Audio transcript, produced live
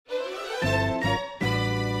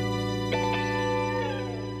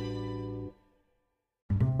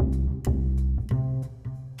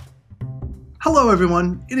Hello,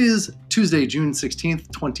 everyone. It is Tuesday, June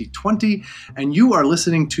 16th, 2020, and you are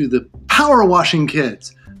listening to the Power Washing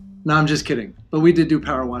Kids. No, I'm just kidding, but we did do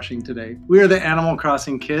power washing today. We are the Animal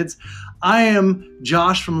Crossing Kids. I am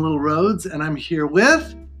Josh from Little Roads, and I'm here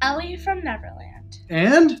with... Ellie from Neverland.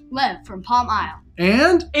 And... Lev from Palm Isle.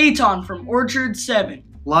 And... Aton from Orchard 7.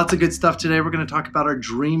 Lots of good stuff today. We're going to talk about our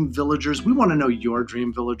dream villagers. We want to know your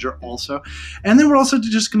dream villager also. And then we're also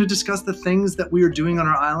just going to discuss the things that we are doing on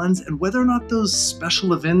our islands and whether or not those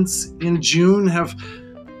special events in June have,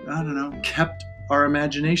 I don't know, kept our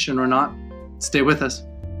imagination or not. Stay with us.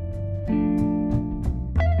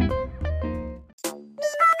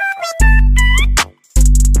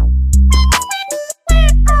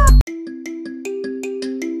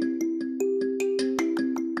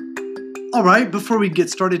 All right, before we get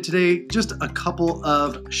started today, just a couple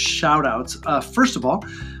of shout outs. First of all,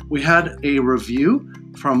 we had a review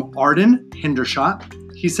from Arden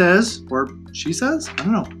Hindershot. He says, or she says, I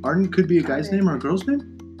don't know, Arden could be a guy's name or a girl's name?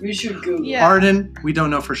 We should Google. Yeah. Arden, we don't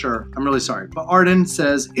know for sure. I'm really sorry. But Arden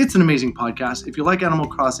says, it's an amazing podcast. If you like Animal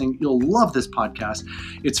Crossing, you'll love this podcast.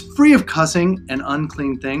 It's free of cussing and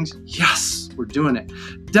unclean things. Yes, we're doing it.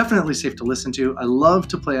 Definitely safe to listen to. I love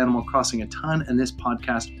to play Animal Crossing a ton, and this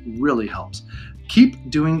podcast really helps. Keep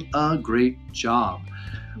doing a great job.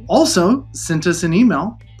 Also, sent us an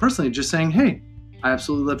email personally just saying, hey, I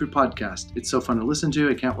absolutely love your podcast. It's so fun to listen to.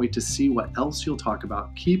 I can't wait to see what else you'll talk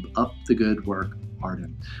about. Keep up the good work,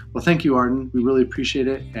 Arden. Well, thank you, Arden. We really appreciate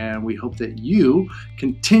it, and we hope that you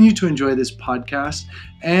continue to enjoy this podcast,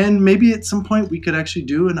 and maybe at some point we could actually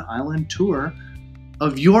do an island tour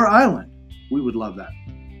of your island. We would love that.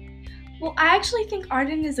 Well, I actually think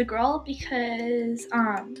Arden is a girl because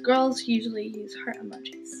girls usually use heart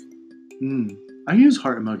emojis. I use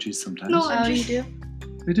heart emojis sometimes. No, Oh, you do?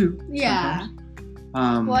 I do. Yeah.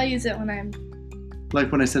 Sometimes. Well, I use it when I'm...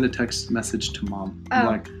 Like when I send a text message to mom. I'm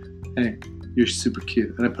like, hey, you're super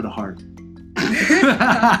cute. And I put a heart.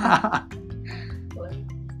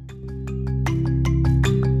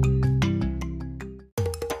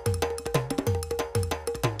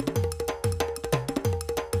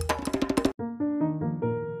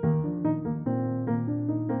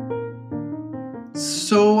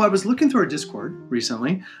 So I was looking through our Discord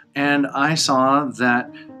recently, and I saw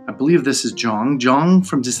that, I believe this is Jong. Jong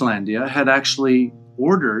from Disneylandia had actually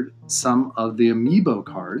ordered some of the amiibo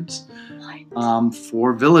cards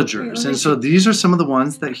for villagers. And so these are some of the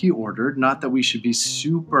ones that he ordered. Not that we should be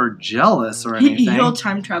super jealous or anything. He'll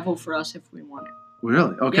time travel for us if we want it.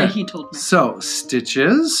 Really? Okay. Yeah, he told me. So,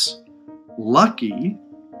 Stitches, Lucky,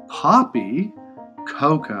 Poppy,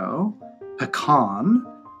 Coco, Pecan,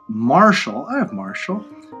 Marshall. I have Marshall.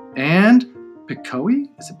 And Picoe?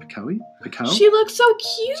 Is it Picoe? Picoe? She looks so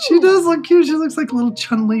cute. She does look cute. She looks like little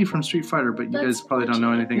Chun-Li from Street Fighter, but you That's guys probably don't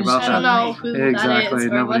know anything Yes, about I that. don't know who Exactly. that is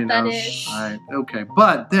or Nobody what that knows. is. All right. Okay.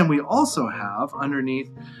 But then we also have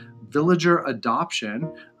underneath villager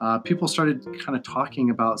adoption, people started kind of talking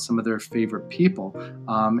about some of their favorite people,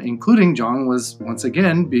 including Jong was once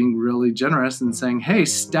again being really generous and saying, hey,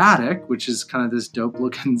 Static, which is kind of this dope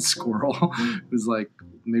looking squirrel who's like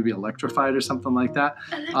maybe electrified or something like that,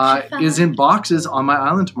 is in boxes on my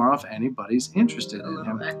island tomorrow if anybody's interested in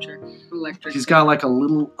him. Electric. He's got like a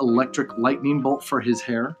little electric lightning bolt for his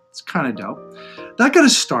hair. It's kind of dope. That got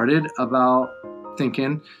us started about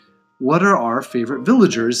thinking, what are our favorite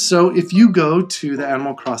villagers? So if you go to the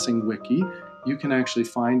Animal Crossing wiki, you can actually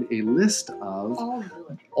find a list of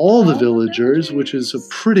all the villagers, which is a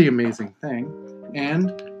pretty amazing thing.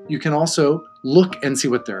 And you can also look and see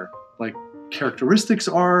what their like characteristics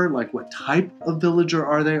are, like what type of villager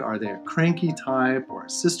are they? Are they a cranky type or a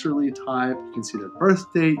sisterly type? You can see their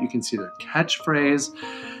birth date, you can see their catchphrase.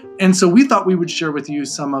 And so we thought we would share with you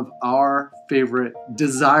some of our favorite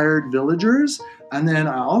desired villagers. And then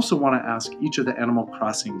I also want to ask each of the Animal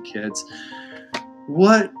Crossing kids,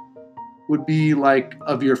 what would be like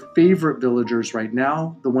of your favorite villagers right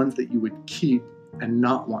now, the ones that you would keep and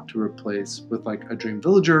not want to replace with like a dream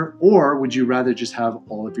villager, or would you rather just have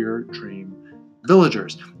all of your dream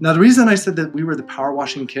villagers? Now, the reason I said that we were the Power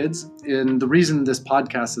Washing Kids, and the reason this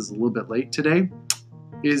podcast is a little bit late today,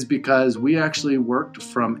 is because we actually worked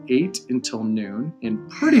from 8 until noon in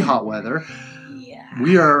pretty hot weather.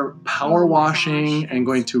 We are power washing and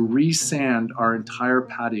going to re-sand our entire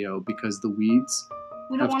patio because the weeds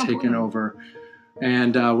have taken over.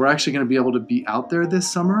 And we're actually going to be able to be out there this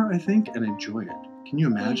summer, I think, and enjoy it. Can you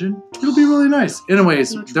imagine? It'll be really nice.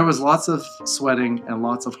 Anyways, there was lots of sweating and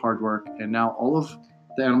lots of hard work. And now all of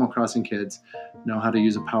the Animal Crossing kids know how to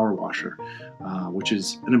use a power washer, which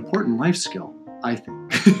is an important life skill, I think.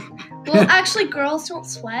 Well, actually, girls don't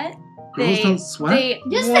sweat. Girls don't sweat? They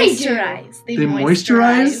Yes, they do. moisturize. They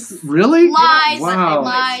moisturize? Really? Lies. Wow.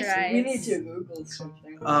 Lies. We need to Google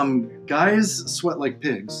something. Guys sweat like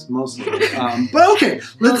pigs, mostly. But okay,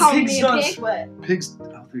 let's Call Pigs me a don't pig? sweat. pigs.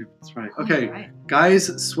 Oh, that's right. Okay, Right. guys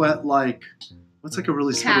sweat like what's like a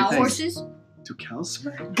really sweaty Cows. thing? Horses. Do cows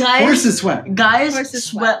sweat? Guys, Horses sweat. guys Horses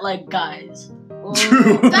sweat like guys.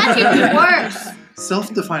 True. That's even worse.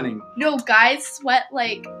 Self-defining. No, guys sweat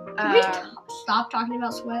like Can we stop talking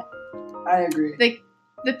about sweat? I agree.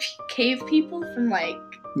 the cave people from like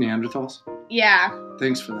Neanderthals. yeah.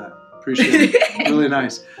 Thanks for that. Appreciate it. Really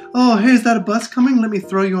nice. Oh, hey, is that a bus coming? Let me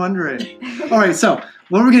throw you under it. All right, so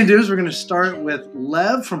what we're going to do is we're going to start with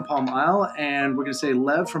Lev from Palm Isle, and we're going to say,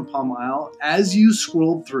 Lev from Palm Isle, as you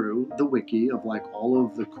scrolled through the wiki of like all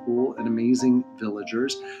of the cool and amazing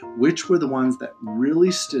villagers, which were the ones that really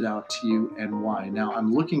stood out to you and why? Now,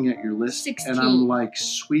 I'm looking at your list 16. and I'm like,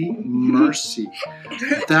 sweet mercy.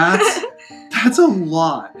 That's a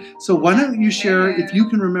lot. So why don't you share, if you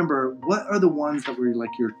can remember, what are the ones that were like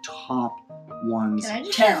your top ones Can I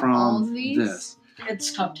just Ten. share all of from these? this?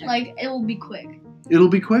 It's top 10. Like, it will be quick. It'll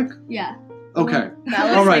be quick? Yeah. Okay. That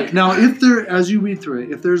was All right. like- Now, if there, as you read through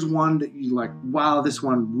it, if there's one that you like, wow, this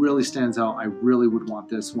one really stands out. I really would want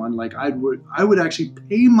this one. Like, I would actually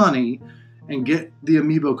pay money and get the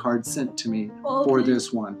amiibo card sent to me for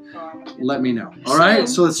this one. Let me know. All right.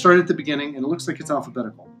 So let's start at the beginning, and it looks like it's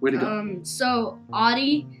alphabetical. Way to go. So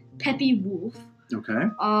Audie, Peppy Wolf, Okay.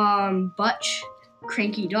 Butch,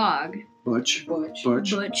 Cranky Dog, Butch. Butch.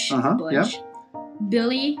 Butch. Butch, Uh-huh, Butch,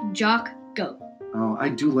 Billy, Jock, Goat, Oh, I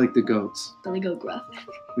do like the goats. Billy Goat Gruff,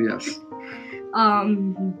 Yes.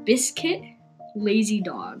 Biscuit, Lazy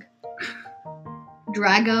Dog,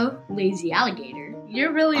 Drago, Lazy Alligator.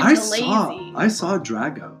 You're really I lazy. saw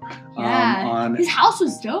Drago Yeah, on his house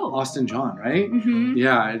was dope. Austin John, right? Mm-hmm.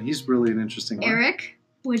 Yeah, and he's really an interesting one. Eric,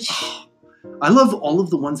 which I love all of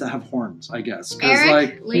the ones that have horns, I guess. 'Cause, Eric,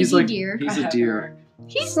 like, he's lazy like, deer. he's a deer.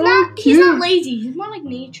 he's So not cute. lazy. He's more like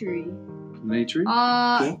naturey. Nature.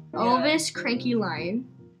 Cool. Elvis, Cranky Lion.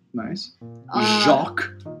 Nice. Uh, Jacques.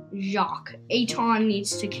 Jacques. Aton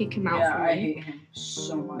needs to kick him out Yeah, for I me. hate him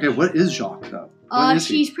so much. Okay, what is Jacques, though? What is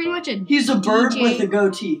he? He's pretty much a He's a bird DJ. with a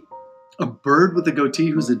goatee. A bird with a goatee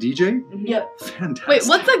who's a DJ? Yep. Fantastic. Wait,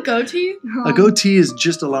 what's a goatee? A goatee is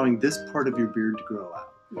just allowing this part of your beard to grow out.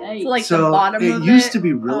 Yikes. So, like So the bottom it of used it. to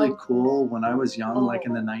be really Oh. cool when I was young, like Oh.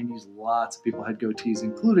 in the 90s. Lots of people had goatees,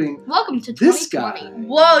 including Welcome to this 2020. guy.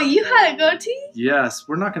 Whoa, you had a goatee? Yes,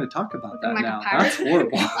 we're not going to talk about that Looking like a now. pirate. That's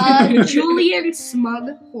horrible. Julian, Smug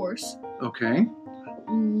Horse. Okay.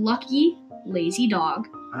 Lucky, Lazy Dog.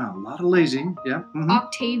 Wow, a lot of lazy. Yeah. Mhm.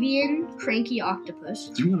 Octavian, Cranky Octopus.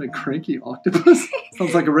 Do you want a cranky octopus?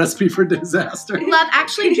 Sounds like a recipe for disaster. Love,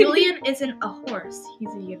 actually, Julian isn't a horse.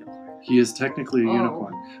 He's a unicorn. He is technically a Oh.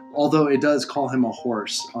 unicorn, although it does call him a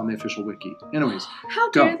horse on the official wiki. Anyways, How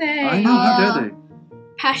go. dare they? I know, how dare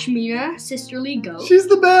Pashmina, Sisterly they? Goat. She's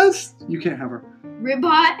the best. You can't have her.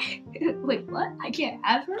 Ribbot. Wait, what? I can't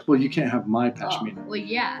have her? Well, you can't have my pashmina. Oh, well,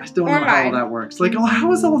 yeah. I don't know Or how all mine. that works. Like, oh,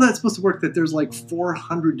 how is all that supposed to work? That there's like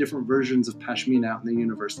 400 different versions of pashmina out in the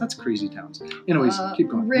universe. That's crazy towns. Anyways, keep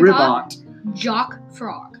going. Ribbot. Ribbot. Jock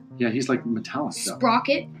Frog. Yeah, he's like metallic stuff.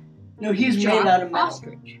 Sprocket. No, he's Jock made out of metal.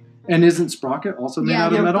 Ostrich. And isn't Sprocket also made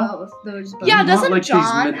out of yeah, metal? Both. Those both. Yeah, You want, doesn't like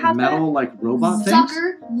John these have that? metal like robot things?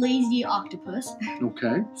 Zucker, Lazy Octopus.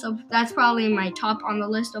 Okay. So that's probably my top on the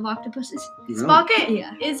list of octopuses. Really? Sprocket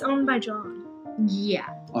Yeah. is owned by John. Yeah.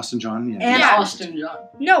 Austin John, yeah. And Yeah. Austin John.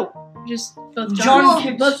 No, just both John Johns.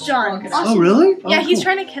 kicks Both Johns. Sprocket out. Oh, really? Yeah, Oh, he's cool.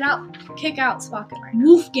 trying to kick out Sprocket right now.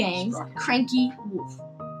 Wolfgang, Sprocket. Cranky Wolf.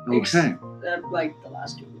 Okay. Like the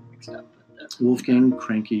last two we mixed up. But, Wolfgang,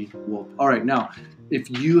 Cranky, Wolf. All right, now, if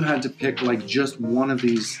you had to pick like just one of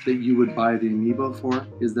these that you would buy the amiibo for,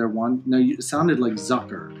 is there one? Now, it sounded like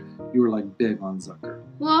Zucker. You were like big on Zucker.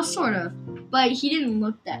 Well, sort of. But he didn't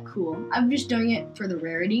look that cool. I'm just doing it for the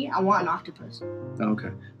rarity. I want an octopus. Okay.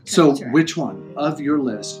 So, That's right. which one of your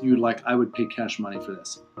list you like? I would pay cash money for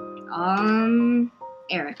this.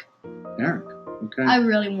 Eric. Eric. Okay. I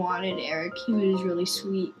really wanted Eric. He was really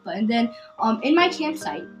sweet. But and then in my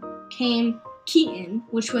campsite came Keaton,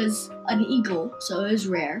 which was an eagle, so it was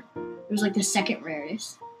rare. It was like the second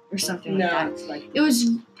rarest or something like no, that. it's like It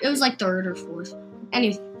was like third or fourth.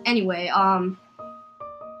 Anyway,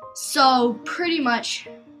 so pretty much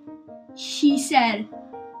he said,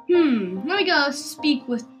 let me go speak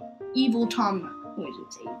with evil Tom Nook. Well, he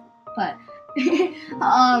didn't say evil, but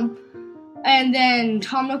and then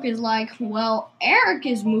Tom Nook is like, well, Eric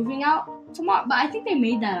is moving out tomorrow, but I think they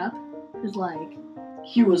made that up because like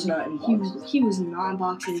he was not in he boxes. was not in I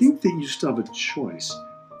boxes. think that you still have a choice.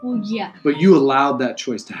 Well, yeah. But you allowed that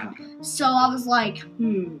choice to happen. So I was like,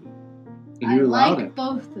 And I you allowed like it.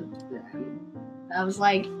 both of them. I was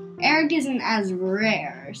like, Eric isn't as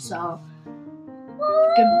rare, so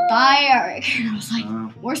goodbye, Eric. And I was like,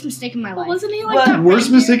 worst mistake of my But life. wasn't he like But- that Worst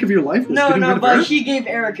reindeer? mistake of your life was No, getting rid no, of but Eric? he gave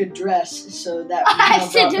Eric a dress, so that I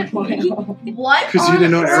brought said the to point me. home. What? Because you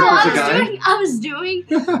didn't know So Eric was a I guy? was doing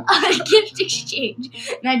a gift exchange,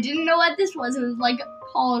 and I didn't know what this was. It was like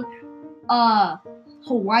called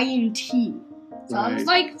Hawaiian tea. So I was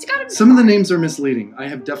like, it's gotta be Some of the fine. names are misleading. I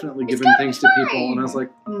have definitely It's given gotta things be to people, fine. and I was like,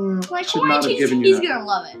 Like should Hawaiian not have tea, given you he's that. gonna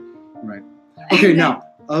love it. Right. Okay, now,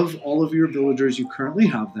 of all of your villagers you currently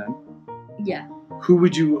have then, Yeah, who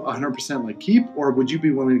would you 100% like keep, or would you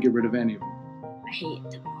be willing to get rid of any of them? I hate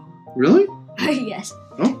them. Really? Yes.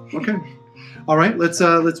 Oh, okay. All right, let's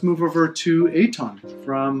move over to Aton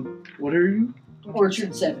from, what are you?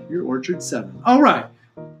 Orchard 7. You're Orchard 7. All right.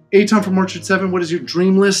 Aton from Orchard 7, what is your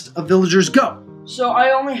dream list of villagers? Go! So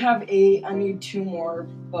I only have 8. I need 2 more,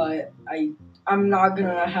 but I'm not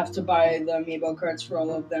gonna have to buy the amiibo cards for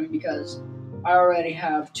all of them because I already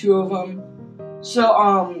have 2 of them. So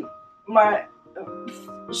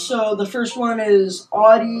so the first one is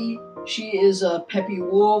Audie. She is a peppy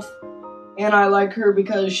wolf, and I like her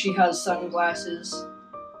because she has sunglasses,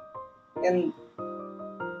 and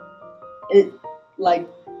it like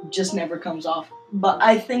just never comes off. But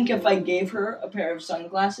I think if I gave her a pair of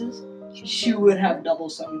sunglasses, she would have double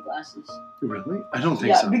sunglasses. Really? I don't think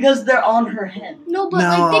Yeah, so. because they're on her head. No, but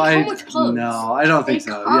like they come with clothes. No, I don't think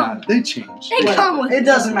They so. come. Yeah, they change. They Whatever. come with It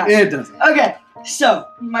doesn't matter. It doesn't. Okay, so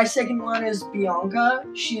my second one is Bianca.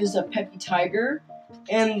 She is a peppy tiger,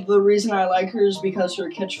 and the reason I like her is because her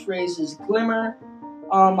catchphrase is glimmer.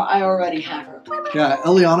 I already have her. Yeah,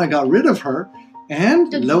 Eliana got rid of her,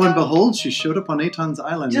 and Did lo you and know? behold, she showed up on Aton's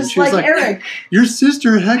island. and Just she was like like, Eric. your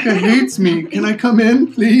sister Hecka hates me. Can I come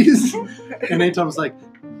in, please? And Aton was like,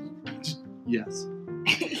 yes.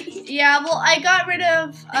 Yeah, well, I got rid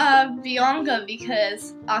of Bianca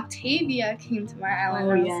because Octavia came to my island.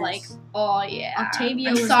 Oh, and I was yes. like, oh yeah. Octavia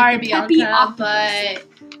I'm was sorry, like the peppy Bianca, octopus.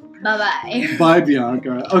 but bye-bye. Bye,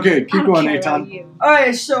 Bianca. Okay, keep going, Aton.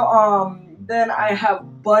 Alright, so then I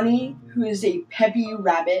have Bunny, who is a peppy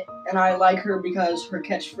rabbit, and I like her because her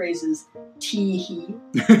catchphrase is tee hee.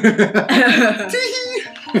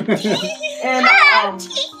 And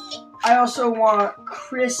I also want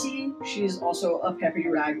Chrissy. She's also a peppy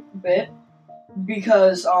rabbit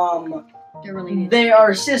because They're related. they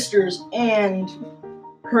are sisters, and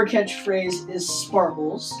her catchphrase is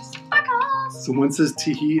sparkles. So one says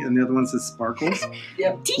teehee and the other one says sparkles.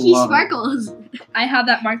 Tiki Love it. sparkles. I have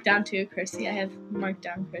that marked down too, Chrissy. I have marked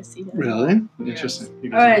down Chrissy. Really? Interesting. You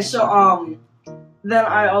guys Alright, know. so then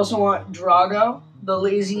I also want Drago, the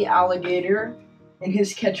lazy alligator, and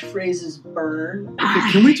his catchphrase is burn.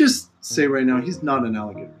 Okay, can we just say right now, he's not an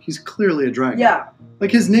alligator. He's clearly a dragon. Yeah,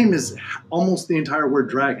 Like his name is almost the entire word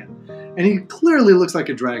dragon. And he clearly looks like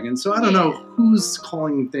a dragon, so I don't know who's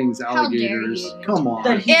calling things How dare alligators. you. Come on.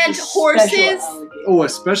 that he's And a special horses. alligator. Oh,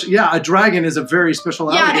 especially, yeah, a dragon is a very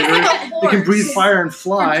special Yeah, he's alligator. like a horse. They can breathe fire and For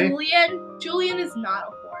fly. Julian is not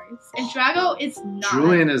a horse. And Drago is not.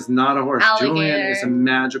 Julian is not a horse. Julian Alligator. is a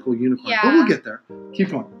magical unicorn. Yeah. But we'll get there. Keep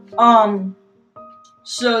going.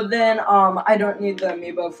 So then, I don't need the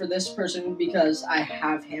amiibo for this person because I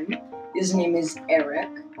have him. His name is Eric.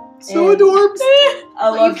 So And adorbs. I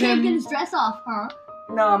But you love can't get him. his dress off, huh?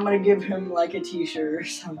 No, I'm gonna give him like a t-shirt or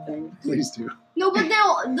something. Please do. No, but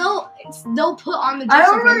they'll put on the I dress.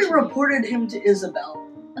 already eventually. reported him to Isabel.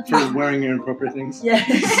 For wearing inappropriate things. Yes.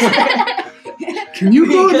 Can you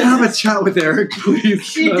go and Because have a chat with Eric, please?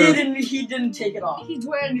 She didn't. He didn't take it off. He's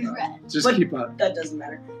wearing his dress. Just But- keep up. That doesn't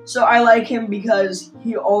matter. So I like him because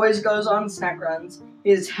he always goes on snack runs.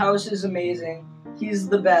 His house is amazing. He's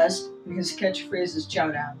the best. And his catchphrase is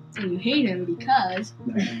shout out. And you hate him because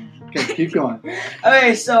Okay, keep going.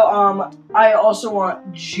 Okay, so I also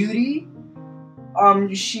want Judy.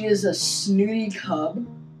 She is a snooty cub.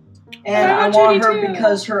 And I I want want Judy her too.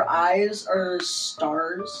 because her eyes are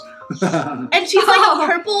stars. And she's like a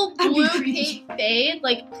purple, That'd be blue, creepy. pink fade.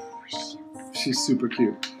 Like, She's super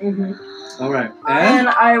cute. Mm-hmm. All right. And And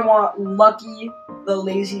I want Lucky, the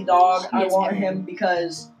lazy dog. I Yes, want Eric. him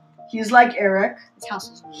because he's like Eric. his house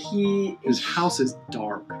is weird. He his house is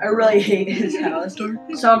dark. I really hate his house.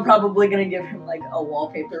 So I'm probably gonna give him like a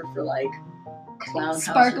wallpaper for like clown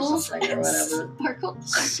Sparkles. house or something or whatever.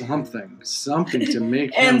 Sparkles. Something to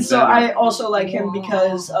make him And so better. I also like him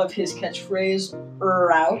because of his catchphrase,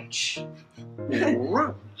 Rouch.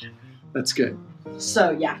 That's good. So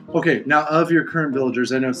yeah. Okay, now of your current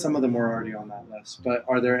villagers, I know some of them were already on that list, but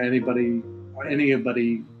are there anybody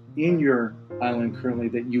in your island currently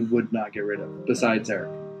that you would not get rid of besides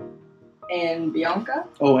Eric? And Bianca,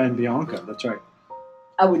 Oh, and Bianca. That's right.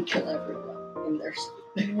 I would kill everyone in their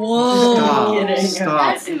sleep. Whoa. Stop. kidding. Stop.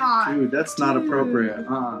 That's not. Dude, that's not appropriate.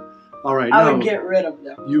 All right. I No, would get rid of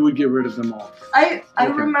them. you would get rid of them all. I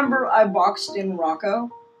Okay. remember I boxed in Rocco,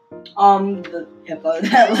 the hippo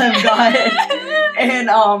that lived on it, and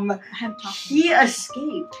I have talked. he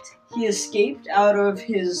escaped. He escaped out of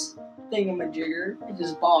his thingamajigger,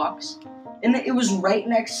 his box, and it was right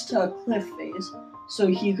next to a cliff face, so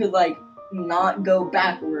he could like not go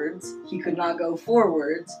backwards. He could not go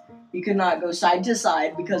forwards. He could not go side to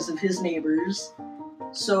side because of his neighbors.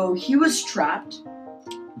 So he was trapped.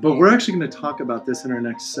 But we're actually going to talk about this in our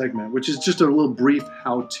next segment, which is just a little brief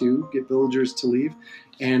how to get villagers to leave.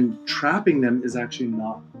 And trapping them is actually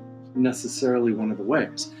not necessarily one of the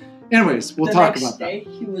ways. Anyways, we'll the talk next about day,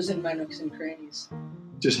 he was in my nooks and crannies.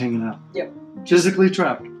 that. Just hanging out. Yep. Physically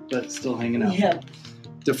trapped, but still hanging out. Yeah.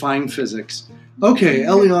 Defying physics. Okay,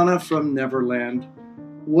 Eliana from Neverland,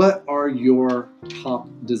 what are your top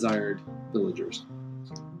desired villagers?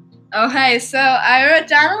 Okay, so I wrote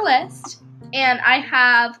down a list, and I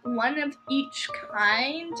have one of each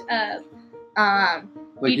kind of,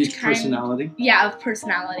 Like each kind- personality? of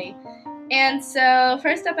personality. And so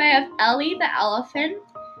first up, I have Ellie the elephant,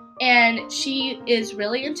 and she is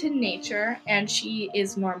really into nature, and she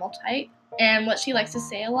is normal type. And what she likes to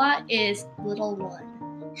say a lot is "little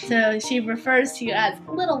one." So she refers to you as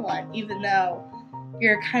 "little one," even though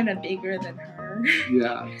you're kind of bigger than her.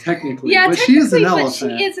 Yeah, technically. Yeah, but she is an technically,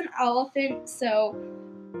 elephant. but she is an elephant, so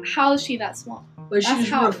how is she that small? But That's she's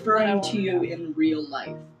how- referring what I to you in real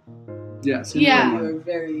life. Yes. in Yeah. real You life. are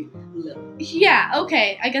very little. Yeah,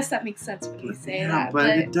 okay, I guess that makes sense when you say Yeah, that. but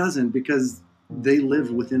it doesn't because they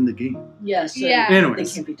live within the game. Yes. Yeah.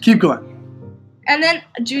 Anyways, they can't be keep going. And then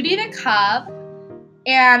Judy the cub,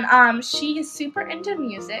 and she is super into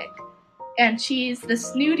music, and she's the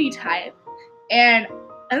snooty type, and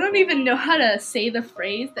I don't even know how to say the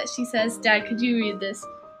phrase that she says. Dad, could you read this?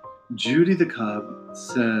 Judy the Cub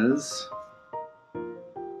says,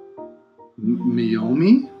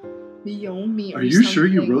 Miyomi? Miyomi. Are you sure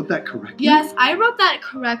you wrote that correctly? Yes, I wrote that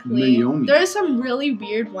correctly. Miyomi. There are some really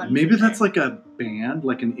weird ones. Maybe in that's there. like a band,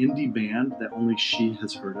 like an indie band that only she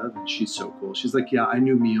has heard of, and she's so cool. She's like, yeah, I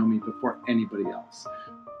knew Miyomi before anybody else.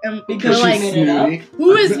 And Because we're she like, made it up? snooty.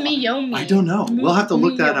 who is Miyomi? I don't know. We'll have to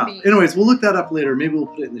look that up. Miyomi. Anyways, we'll look that up later. Maybe we'll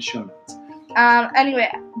put it in the show notes. Anyway,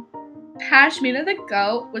 Pashmina the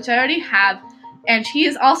goat, which I already have, and she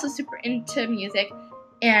is also super into music,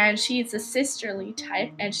 and she's a sisterly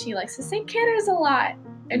type, and she likes to say kidders a lot,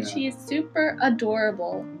 and Yeah. she is super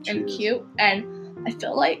adorable She and is. cute, and I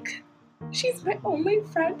feel like she's my only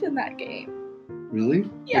friend in that game. Really?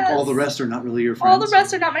 Yes. Like all the rest are not really your friends? All the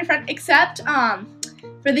rest are not my friend, except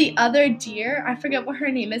for the other deer, I forget what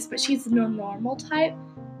her name is, but she's the normal type,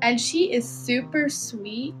 and she is super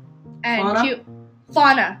sweet and Fauna? cute.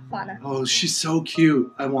 Fauna. Oh, she's so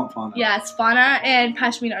cute. I want Fauna. Yes, Fauna and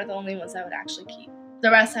Pashmina are the only ones I would actually keep. The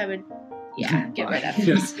rest I would, get rid of.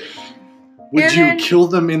 Yes. Would And you then- kill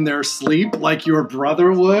them in their sleep like your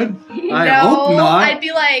brother would? I No, hope not. I'd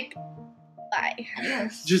be like, bye.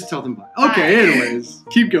 Just tell them bye. Okay, Bye. anyways,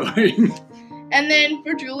 keep going. And then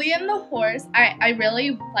for Julian the horse, I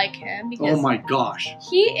really like him because Oh my gosh.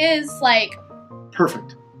 he is like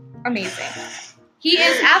Perfect. amazing. He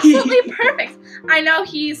is absolutely perfect. I know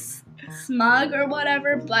he's smug or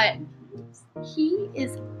whatever, but he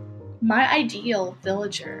is my ideal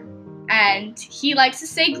villager. And he likes to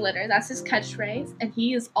say glitter, that's his catchphrase, and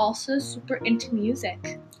he is also super into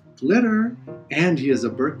music. Glitter. And he has a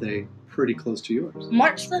birthday pretty close to yours.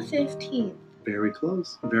 March the 15th. Very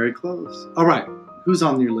close. Very close. All right. Who's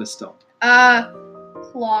on your list still?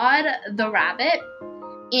 Claude the rabbit,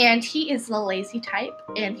 and he is the lazy type,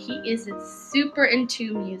 and he is super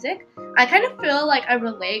into music. I kind of feel like I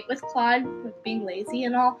relate with Claude with being lazy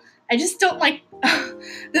and all. I just don't like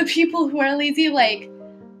the people who are lazy. Like,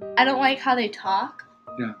 I don't like how they talk.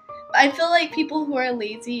 Yeah. I feel like people who are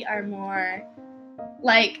lazy are more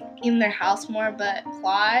like in their house more, but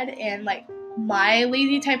Claude and like my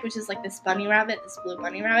lazy type, which is like this bunny rabbit, this blue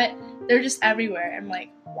bunny rabbit, they're just everywhere. I'm like,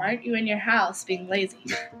 why aren't you in your house being lazy?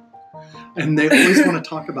 And they always want to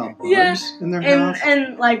talk about bugs Yeah. in their house.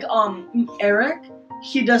 And like Eric,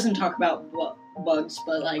 he doesn't talk about bugs,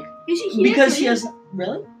 but like because he has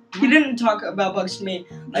really. He didn't talk about bugs to me.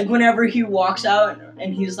 Like, whenever he walks out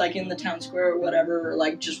and he's, like, in the town square or whatever, or,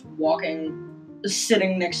 like, just walking,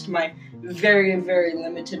 sitting next to my very, very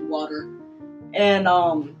limited water. And,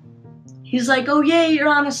 he's like, oh, yay, you're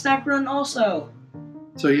on a snack run also.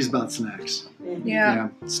 So he's about snacks. Yeah.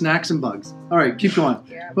 Snacks and bugs. All right, keep going.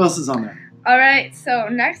 Yeah. What else is on there? All right. So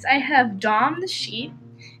next I have Dom the sheep.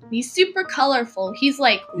 He's super colorful. He's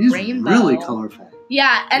like He's rainbow. really colorful.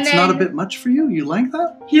 Yeah, and It's then not a bit much for you? You like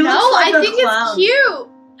that? He no, looks like I a think clown it's cute.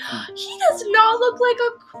 He does not look like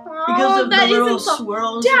a clown. because of That the little isn't so.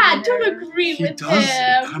 swirls. Dad, in the don't hair. agree He with does.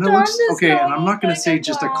 him. Kind of Dom looks does okay, and I'm look not going like to say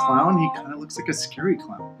just a clown. He clown. kind of looks like a scary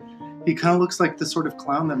clown. He kind of looks like the sort of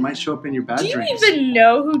clown that might show up in your bad Do you dreams. even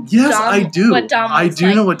know who Yes, Dom, I do. what Dom I looks do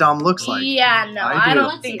like? know what Dom looks like. Yeah, no, I I, do.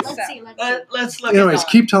 don't think so. Let's look Anyways, at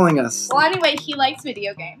keep telling us. Well, anyway, he likes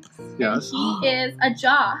video games. Yes. He is a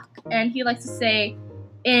jock, and he likes to say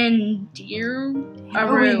endear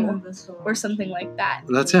or something like that.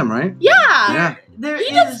 That's him, right? Yeah. Yeah. There He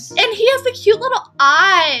is. does, and he has the cute little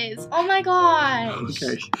eyes. Oh my gosh.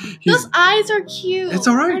 Okay. Those eyes are cute. It's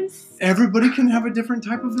all right. I'm s- Everybody can have a different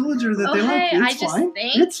type of villager that they like. Okay, It's I just fine.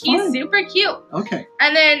 think It's he's fine. super cute. Okay.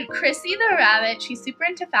 And then Chrissy the rabbit, she's super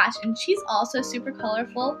into fashion. She's also super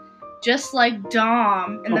colorful, just like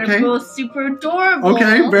Dom. And Okay. they're both super adorable.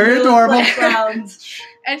 Okay, very adorable. Like clowns.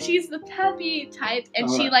 And she's the peppy type, and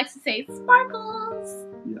All she right. likes to say sparkles.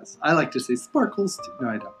 Yes. I like to say sparkles. No,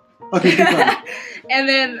 I don't. Okay, keep going. And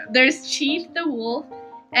then there's Chief the wolf,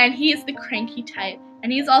 and he is the cranky type.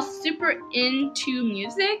 And he's all super into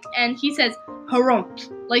music, and he says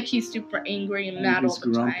harump, like he's super angry and mad He's all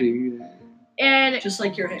the time. grumpy. And Just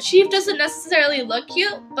like your hair. Chief doesn't necessarily look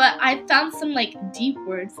cute, but I found some like deep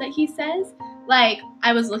words that he says. Like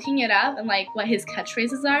I was looking it up and like what his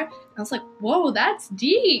catchphrases are. And I was like, whoa, that's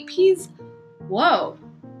deep. Whoa.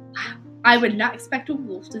 I would not expect a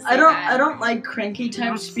wolf to say I that. don't like cranky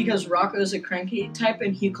types because Rocco's a cranky type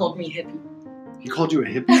and he called me hippie. He called you a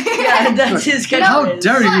hippie? Yeah, that's his catchphrase. How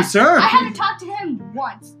dare you, sir? I haven't talked to him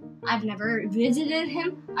once. I've never visited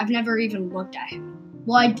him. I've never even looked at him.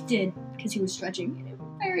 Well, I did because he was stretching, and it was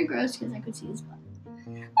very gross because I could see his butt.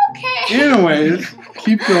 Okay. Anyways,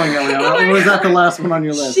 keep going, Eliana. Or was that the last one on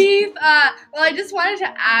your list? Chief, well, I just wanted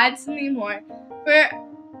to add something more.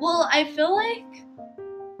 I feel like,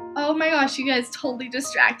 oh my gosh, you guys totally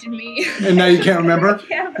distracted me. And now you can't remember? I can't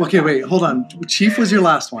remember. Okay, wait, hold on. Chief was your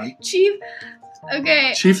last one. Chief,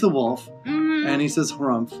 okay. Chief the Wolf, Mhm. and he says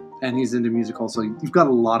harumph, and he's into music also. You've got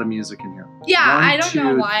a lot of music in here. Yeah, One, I don't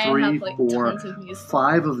know two, why three, I have like four, tons of music.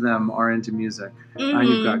 5 of them are into music. And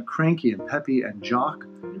you've got Cranky and Peppy and Jock.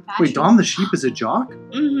 Wait, Dom the Sheep is a jock?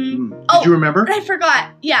 Mm-hmm. Did Oh, you remember? I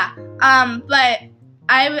forgot. Yeah. But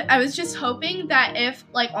I was just hoping that if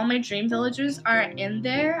like all my dream villagers are in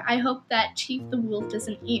there, I hope that Chief the Wolf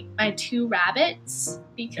doesn't eat my 2 rabbits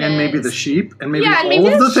because And maybe the sheep, and maybe yeah, all and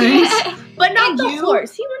maybe of the things. sheep. But not And the you?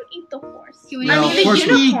 horse. He wouldn't eat the horse. He would No, I of mean the course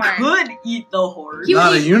not. He unicorn. could eat the horse. He would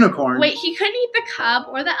Not a eat- unicorn. Wait, he couldn't eat the cub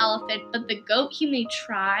or the elephant, but the goat he may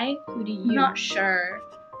try. Who do I'm you? not sure.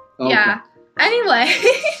 Okay. Yeah. Anyway.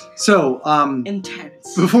 So,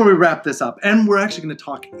 Intense. before we wrap this up, and we're actually going to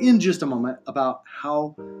talk in just a moment about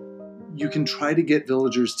how you can try to get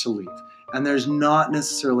villagers to leave. And there's not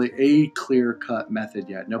necessarily a clear-cut method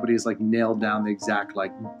yet. Nobody's like nailed down the exact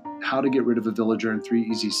like how to get rid of a villager in 3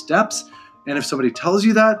 easy steps. And if somebody tells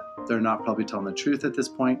you that, they're not probably telling the truth at this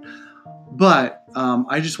point. But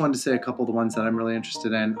I just wanted to say a couple of the ones that I'm really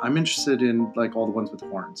interested in. I'm interested in like all the ones with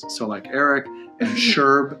horns. So like Eric and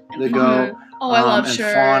Sherb, the goat. Oh, I love and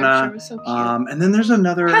Sher. Fauna, Sher was so cute. And then there's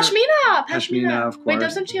another. Pashmina. Pashmina, of Wait, course.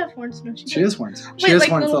 doesn't she have horns? No, She has horns. She Wait, has like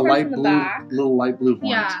horns. The little horns light in the blue, back? little light blue horns.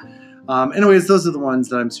 Yeah. Anyways, those are the ones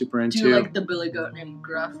that I'm super Do into. you like the billy goat named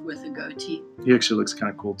Gruff with a goatee? He actually looks kind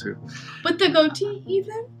of cool too. But the goatee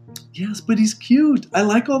even? Yes, but he's cute. I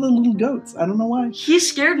like all the little goats. I don't know why. He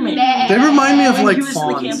scared me. They remind me of When like he was in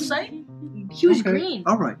the fawns. campsite? He was Okay. green.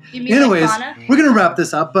 All right. You mean Anyways, like Fauna? we're going to wrap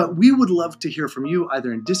this up, but we would love to hear from you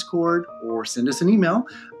either in Discord or send us an email.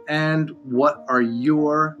 And what are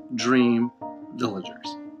your dream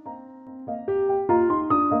villagers?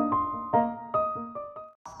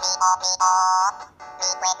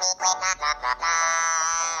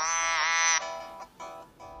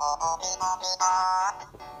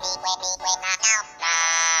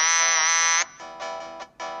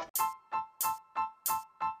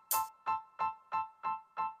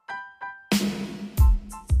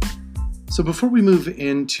 So before we move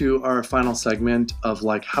into our final segment of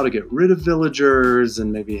like how to get rid of villagers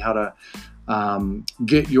and maybe how to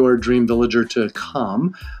get your dream villager to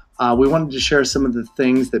come, we wanted to share some of the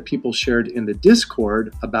things that people shared in the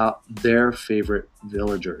Discord about their favorite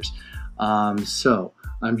villagers. So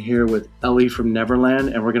I'm here with Ellie from Neverland,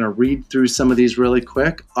 and we're going to read through some of these really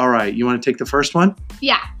quick. All right, you want to take the first one?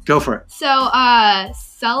 Yeah. Go for it. So,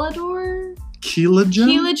 Celador?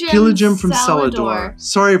 Keelagym from Celador. Celador.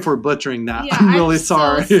 Sorry if we're butchering that. Yeah, I'm really so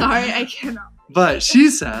sorry. sorry, I cannot. But she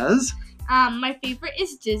says, My favorite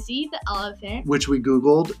is Dizzy the elephant, which we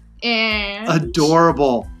Googled, and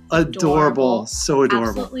adorable. Adorable. So adorable.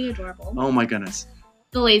 absolutely adorable. Oh my goodness.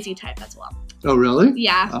 The lazy type as well. Oh really?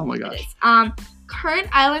 Yeah. Oh my it gosh. is. Current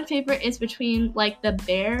island favorite is between like the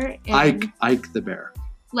bear and Ike the bear.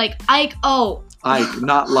 like Ike. Oh, Ike,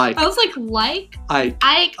 not like. I was like Ike.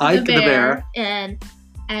 Ike the bear and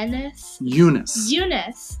Eunice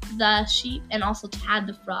Eunice. the sheep, and also Tad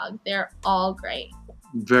the frog. They're all great.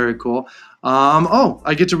 Very cool.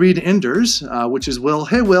 I get to read Enders, which is Will.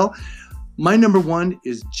 Hey, Will. My number one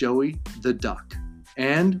is Joey the duck.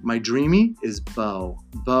 And my dreamy is Bo.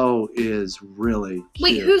 Bo is really cute.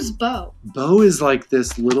 Wait, who's Bo? Bo is like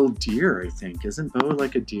this little deer, I think. Isn't Bo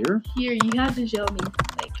like a deer? Here, you have to show me.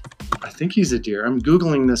 Like, I think he's a deer. I'm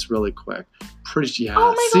Googling this really quick. Pretty, yeah.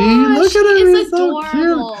 oh my See? gosh, Look at him. it's He's so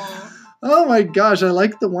adorable. cute. Oh my gosh, I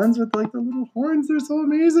like the ones with like the little horns. They're so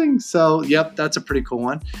amazing. So, yep, that's a pretty cool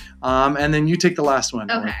one. And then you take the last one.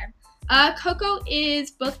 Okay. Coco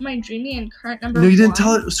is both my dreamy and current number No, you didn't one.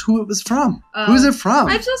 tell us who it was from. Oh. Who is it from?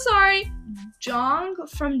 I'm so sorry. John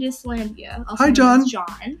from Dislandia. Also Hi, known as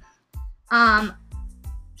John. John.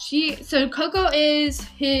 So Coco is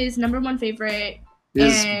his number one favorite.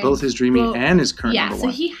 Is and both his dreamy Bo- and his current Yeah, number so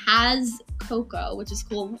one. he has Coco, which is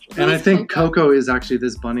cool. And I Who's think Coco is actually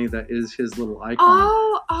this bunny that is his little icon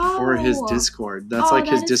Oh. for his Discord. That's Oh, like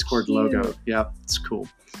his that is Discord logo. cute. Yep, it's cool.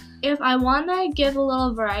 If I want to give a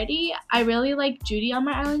little variety, I really like Judy on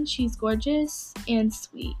my island. She's gorgeous and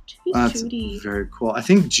sweet. Who's That's Judy? very cool. I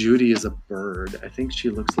think Judy is a bird. I think she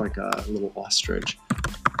looks like a little ostrich.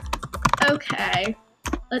 Okay,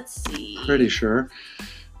 let's see. Pretty sure.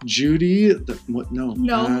 Judy, what? No.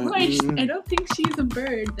 No, I mm, don't think she's a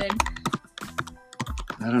bird then.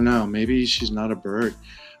 I don't know. Maybe she's not a bird.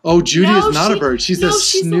 Oh, Judy No, is not a she- bird. She's no, a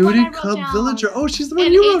she's the one I snooty wrote cub down. villager. Oh, she's the one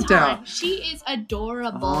And you wrote Aton, down. she is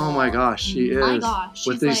adorable. Oh my gosh, she is. My gosh,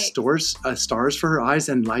 With she's these like stars for her eyes,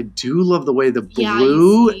 and I do love the way the Yeah,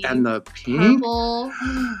 blue you see. and the pink. purple.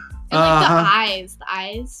 And Uh-huh. like the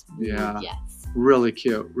eyes. Yeah. Yes. Really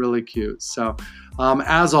cute, really cute. So,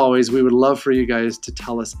 as always, we would love for you guys to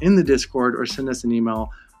tell us in the Discord or send us an email,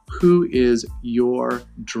 who is your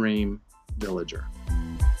dream villager?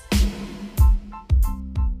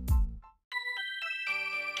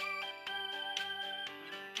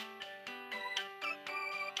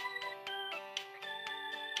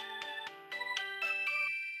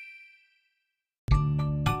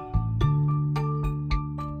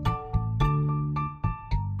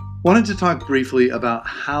 Wanted to talk briefly about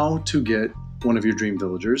how to get one of your dream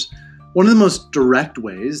villagers. One of the most direct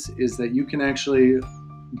ways is that you can actually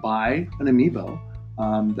buy an amiibo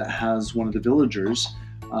that has one of the villagers,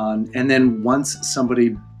 and then once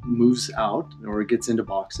somebody moves out or gets into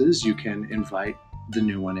boxes, you can invite the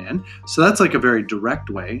new one in. So that's like a very direct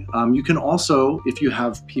way. You can also, if you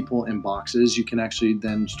have people in boxes, you can actually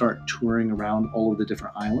then start touring around all of the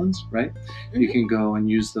different islands, right? You can go and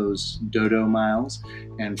use those dodo miles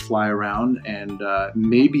and fly around, and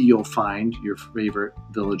maybe you'll find your favorite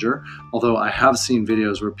villager. Although I have seen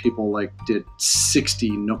videos where people like did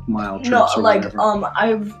 60 Nook Mile trips No, or like whatever.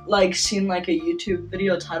 I've like seen like a YouTube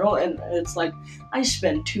video title, and it's like I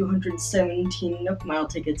spent 217 Nook Mile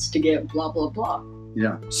tickets to get blah blah blah.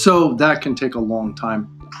 Yeah, so that can take a long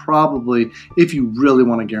time. Probably, if you really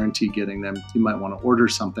want to guarantee getting them, you might want to order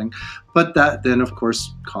something. But that then, of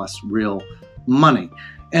course, costs real money.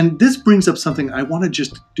 And this brings up something I want to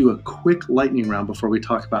just do a quick lightning round before we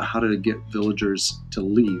talk about how to get villagers to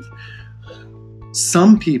leave.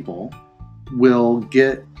 Some people will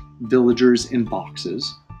get villagers in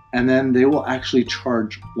boxes, and then they will actually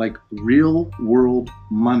charge like real world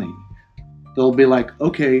money. They'll be like,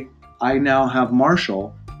 okay, I now have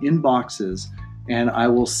Marshall in boxes, and I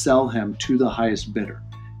will sell him to the highest bidder.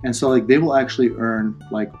 And so like they will actually earn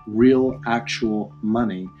like real actual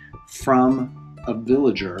money from a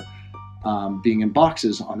villager being in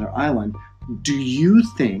boxes on their island. Do you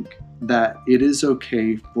think that it is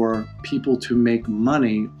okay for people to make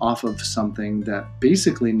money off of something that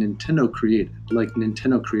basically Nintendo created? Like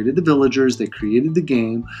Nintendo created the villagers, they created the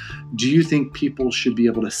game. Do you think people should be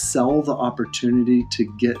able to sell the opportunity to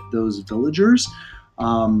get those villagers?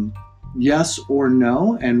 Yes or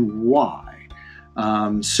no, and why?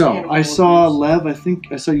 So I saw Lev, I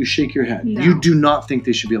think I saw you shake your head. No. You do not think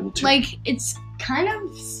they should be able to. Like it's kind of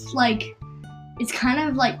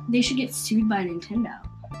like they should get sued by Nintendo.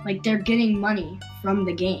 Like they're getting money from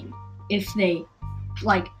the game if they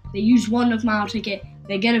use one Nook Mile ticket,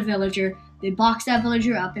 they get a villager, they box that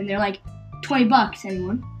villager up, and they're like $20.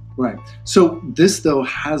 Anyone? Right. So this though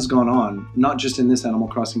has gone on, not just in this Animal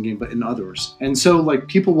Crossing game, but in others. And so like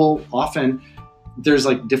people will often, there's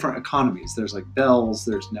like different economies. There's like bells,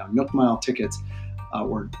 there's now Nook Mile tickets,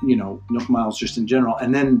 or, you know, Nook Miles just in general.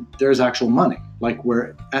 And then there's actual money, like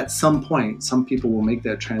where at some point, some people will make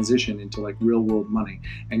that transition into like real world money.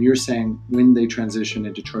 And you're saying when they transition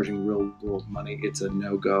into charging real world money, it's a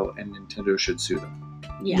no-go and Nintendo should sue them.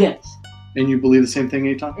 Yeah. Yes. And you believe the same thing,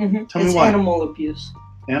 Eitan? Mm-hmm. Tell me It's why. animal abuse.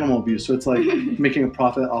 Animal abuse. So it's like making a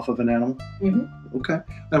profit off of an animal? Mm-hmm. Okay.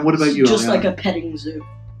 And what about you, Just Eliana? like a petting zoo.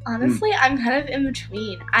 Honestly, I'm kind of in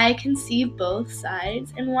between. I can see both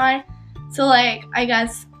sides and why. So, like, I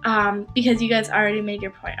guess, because you guys already made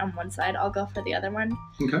your point on one side, I'll go for the other one.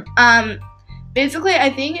 Okay. Basically, I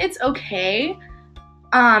think it's okay,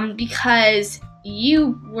 because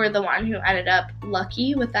you were the one who ended up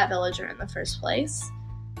lucky with that villager in the first place.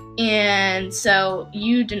 And so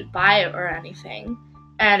you didn't buy it or anything.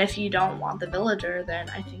 And if you don't want the villager, then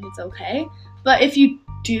I think it's okay. But if you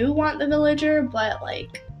do want the villager, but,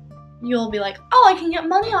 like, you'll be like, oh, I can get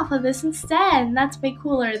money off of this instead, and that's way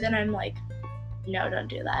cooler, then I'm like, no, don't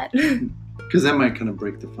do that. Because that might kind of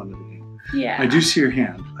break the fun of the game. Yeah. I do see your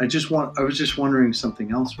hand. I was just wondering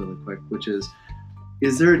something else really quick, which is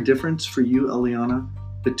there a difference for you, Eliana,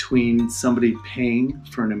 between somebody paying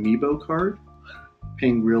for an amiibo card,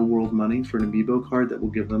 paying real world money for an amiibo card that will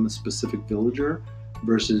give them a specific villager,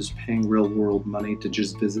 versus paying real world money to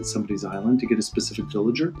just visit somebody's island to get a specific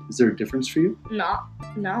villager? Is there a difference for you? No,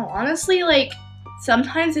 honestly, like,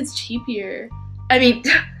 sometimes it's cheaper. I mean,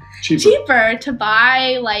 cheaper to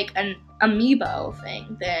buy, like, an amiibo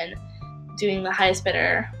thing than doing the highest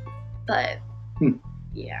bidder. But,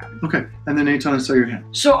 yeah. Okay. And then Eitan, I saw your hand.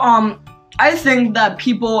 So, I think that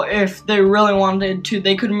people, if they really wanted to,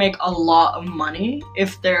 they could make a lot of money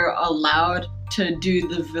if they're allowed to do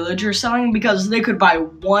the villager selling, because they could buy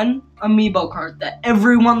one amiibo card that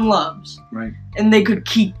everyone loves, Right. and they could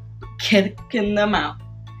keep kicking them out.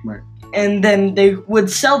 Right. And then they would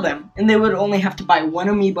sell them, and they would only have to buy one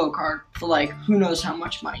amiibo card for, like, who knows how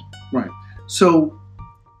much money. Right. So,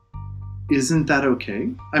 isn't that okay?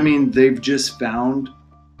 I mean, they've just found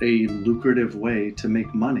a lucrative way to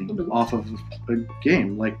make money off of a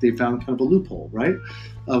game. Like, they found kind of a loophole, right?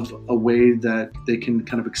 Of a way that they can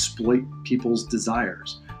kind of exploit people's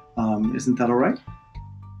desires. Isn't that all right?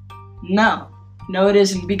 No, it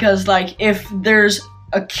isn't, because, like, if there's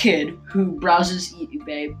a kid who browses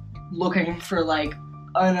eBay looking for, like,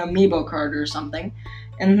 an amiibo card or something,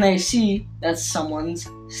 and they see that someone's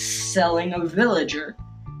selling a villager,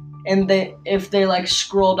 and if they like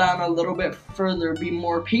scroll down a little bit further, be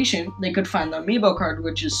more patient, they could find the amiibo card,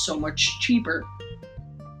 which is so much cheaper.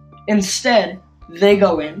 Instead, they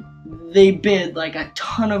go in, they bid like a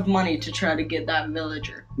ton of money to try to get that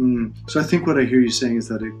villager. So I think what I hear you saying is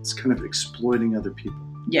that it's kind of exploiting other people.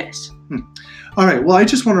 Yes. All right. Well, I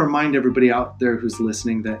just want to remind everybody out there who's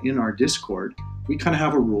listening that in our Discord, we kind of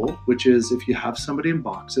have a rule, which is if you have somebody in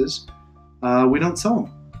boxes, we don't sell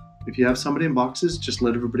them. If you have somebody in boxes, just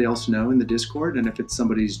let everybody else know in the Discord. And if it's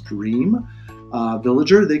somebody's dream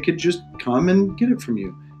villager, they could just come and get it from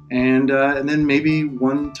you. And then maybe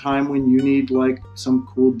one time when you need like some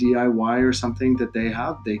cool DIY or something that they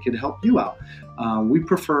have, they could help you out. We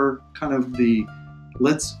prefer kind of the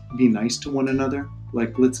let's be nice to one another,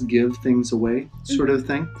 like let's give things away sort of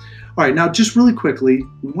thing. All right, now just really quickly,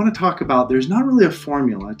 we want to talk about there's not really a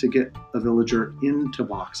formula to get a villager into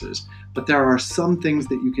boxes, but there are some things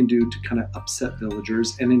that you can do to kind of upset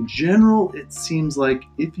villagers. And in general, it seems like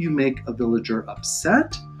if you make a villager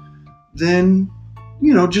upset, then,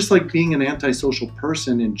 you know, just like being an antisocial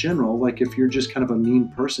person in general, like if you're just kind of a mean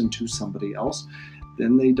person to somebody else,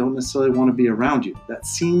 then they don't necessarily want to be around you. That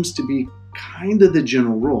seems to be kind of the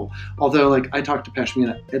general rule. Although, like, I talk to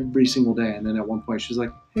Pashmina every single day, and then at one point she's like,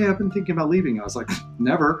 hey, I've been thinking about leaving. I was like,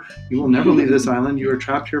 never. You will never leave this island. You are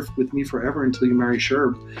trapped here with me forever until you marry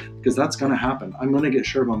Sherb, because that's going to happen. I'm going to get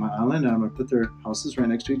Sherb on my island, and I'm going to put their houses right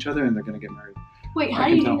next to each other, and they're going to get married. Wait, how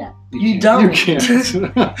do you do that? You don't. You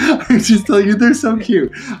can't. I just tell you, they're so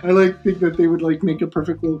cute. I like think that they would like make a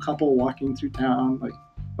perfect little couple walking through town. Like,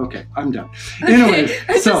 okay, I'm done. Anyway,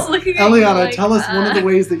 so Eliana, like, tell us one of the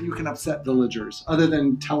ways that you can upset villagers, other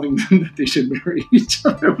than telling them that they should marry each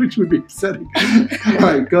other, which would be upsetting. All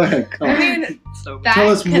right, go ahead. Come on. I mean, that Tell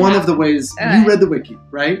us could one of happen. the ways. You read the wiki,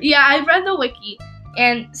 right? Yeah, I've read the wiki.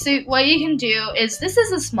 And so what you can do is, this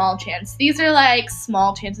is a small chance. These are like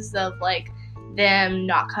small chances of like them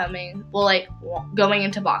not coming, well, like going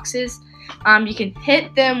into boxes. You can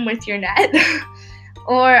hit them with your net.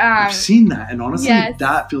 Or I've seen that, and honestly, yes.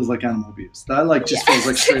 that feels like animal abuse. That like just feels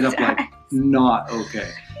like straight up like not okay.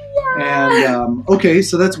 And okay,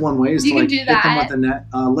 so that's one way is You to can like do hit them that. with a net.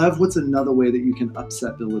 Lev, what's another way that you can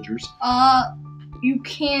upset villagers? You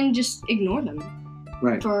can just ignore them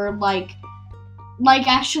Right. for like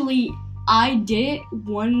actually I did it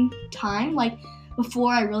one time, like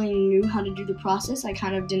before I really knew how to do the process. I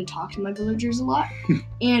kind of didn't talk to my villagers a lot.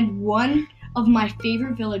 And one of my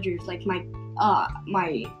favorite villagers, like my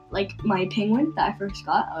penguin that I first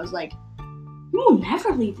got, I was like, you will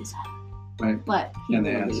never leave this island. Right. But he And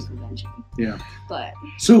they will asked. leave eventually. Yeah. But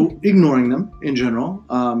So ignoring them in general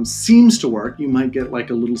seems to work. You might get like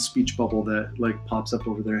a little speech bubble that like pops up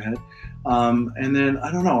over their head. And then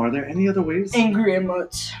I don't know. Are there any other ways? Angry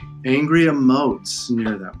emotes. Angry emotes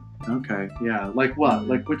near them. Okay. Yeah. Like what?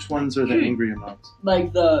 Like which ones are the angry emotes?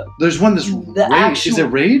 Like the There's one that's The rage. Is it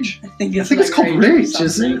actual- rage? I think I it's, think it's like called rage, or isn't it?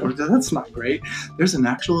 something. Or that's not great. There's an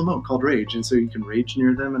actual emote called rage, and so you can rage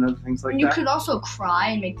near them and other things like you that. could also cry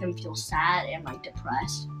and make them feel sad and like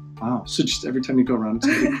depressed. Wow. So just every time you go around, it's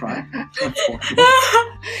going to cry. That's horrible.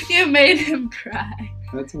 You made him cry.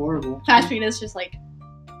 That's horrible. Pashmina's just like,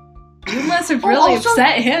 you must have Oh, really also,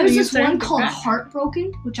 upset him. There's You this started one to called cry.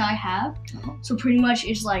 Heartbroken, which I have. Uh-huh. So pretty much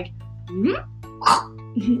it's like,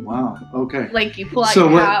 Wow. Okay. Like you pull out So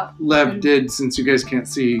your what hat. Lev and- did, since you guys can't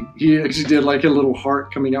see, he actually did like a little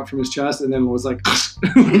heart coming out from his chest, and then was like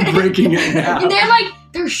breaking it in half. and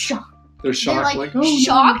they're shocked. They're shocked, They're like, like, oh, no.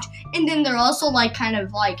 shocked, and then they're also like kind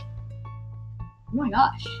of like, oh my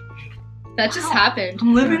gosh. That just Wow. happened.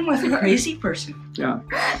 I'm living with a crazy person. Yeah.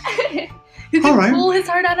 You All can right. pull his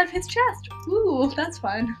heart out of his chest. Ooh, that's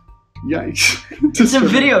fun. Yikes. It's a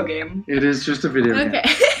video game. It is just a video game, Okay.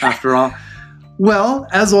 after all. Well,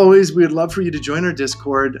 as always, we'd love for you to join our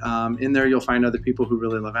Discord. In there, you'll find other people who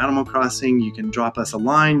really love Animal Crossing. You can drop us a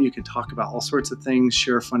line. You can talk about all sorts of things,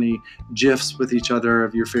 share funny GIFs with each other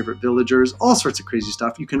of your favorite villagers, all sorts of crazy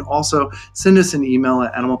stuff. You can also send us an email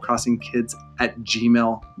at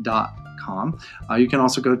animalcrossingkids@gmail.com. You can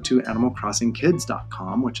also go to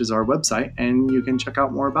animalcrossingkids.com, which is our website, and you can check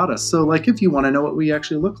out more about us. So, like, if you want to know what we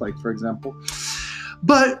actually look like, for example.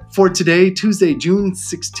 But for today, Tuesday, June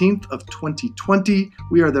 16th of 2020,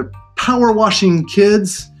 we are the Power Washing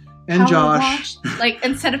Kids and Power Josh. Wash. Like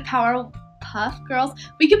instead of Powerpuff Girls,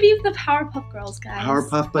 we could be the Powerpuff Girls, guys.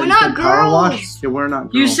 Powerpuff, but We're you not said Power Wash? girls. Yeah, we're not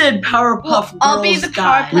girls. You said Powerpuff Well, Girls. I'll be the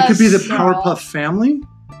guy. we could be the Girl. Powerpuff family.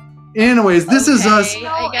 Anyways, this is us Okay, No,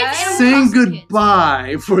 I it's guess. Animal saying Crossing Kids.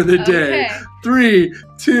 goodbye for the day. Okay. 3,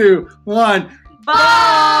 2, 1.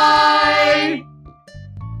 Bye.